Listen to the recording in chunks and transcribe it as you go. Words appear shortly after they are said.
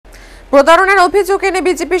প্রতারণার অভিযোগ এনে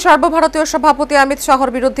বিজেপি সর্বভারতীয় সভাপতি অমিত শাহর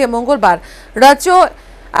বিরুদ্ধে মঙ্গলবার রাজ্য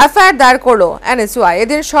এফআইআর দায়ের করল এনএসইউআইয়।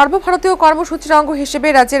 এদিন সর্বভারতীয় কর্মসূচির অঙ্গ হিসেবে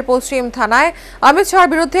রাজ্যের পশ্চিম থানায় অমিত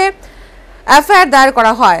শাহর বিরুদ্ধে এফআইআর দায়ের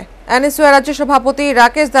করা হয়। এনএসইউআই রাজ্য সভাপতি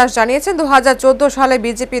রাকেশ দাস জানিয়েছেন, 2014 সালে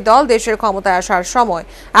বিজেপি দল দেশের ক্ষমতায় আসার সময়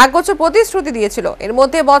 1 বছর প্রতিশ্রুতি দিয়েছিল। এর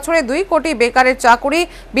মধ্যে বছরে 2 কোটি বেকারের চাকুরি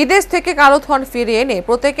বিদেশ থেকে কালো ধন ফিরিয়ে এনে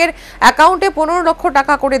প্রত্যেকের অ্যাকাউন্টে 15 লক্ষ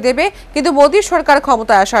টাকা করে দেবে। কিন্তু মোদী সরকার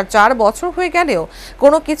ক্ষমতায় আসার 4 বছর হয়ে গেলেও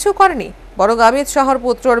কোনো কিছু করেনি, বরং অমিত শাহর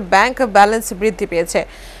পুত্রর ব্যাংক ব্যালেন্স বৃদ্ধি পেয়েছে।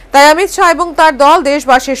 তাই অমিত শাহ এবং তার দল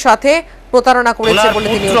দেশবাসীর সাথে প্রতারণা করেছে বলে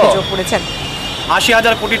তিনি অভিযোগ করেছেন।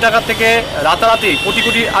 80,000 কোটি টাকা থেকে রাতারাতি কোটি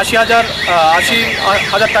 80,000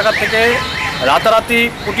 টাকা থেকে রাতারাতি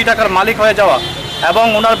কোটি টাকার মালিক হয়ে যাওয়া এবং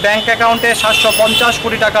ওনার ব্যাংক অ্যাকাউন্টে 750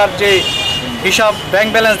 কোটি টাকার যে হিসাব ব্যাংক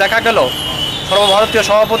ব্যালেন্স দেখা গেল সর্বভারতীয়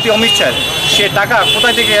সভাপতি অমিত শাহ, সে টাকা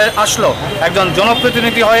কোথায় থেকে আসলো? একজন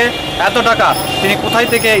জনপ্রতিনিধি হয়ে এত টাকা তিনি কোথায়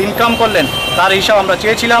থেকে ইনকাম করলেন তার হিসাব আমরা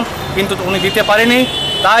চেয়েছিলাম, কিন্তু উনি দিতে পারেনি।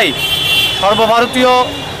 তাই সর্বভারতীয়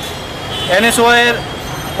এনএসইউআইয়ের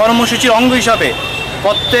কর্মসূচির অঙ্গ হিসাবে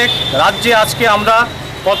প্রত্যেক রাজ্যে আজকে আমরা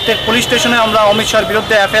প্রত্যেক পুলিশ স্টেশনে আমরা অমিত শাহর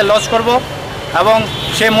বিরুদ্ধে এফআইআর লঞ্চ করব এবং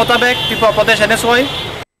সেই মোতাবেক ত্রিপুরা প্রদেশ এনএসইউআই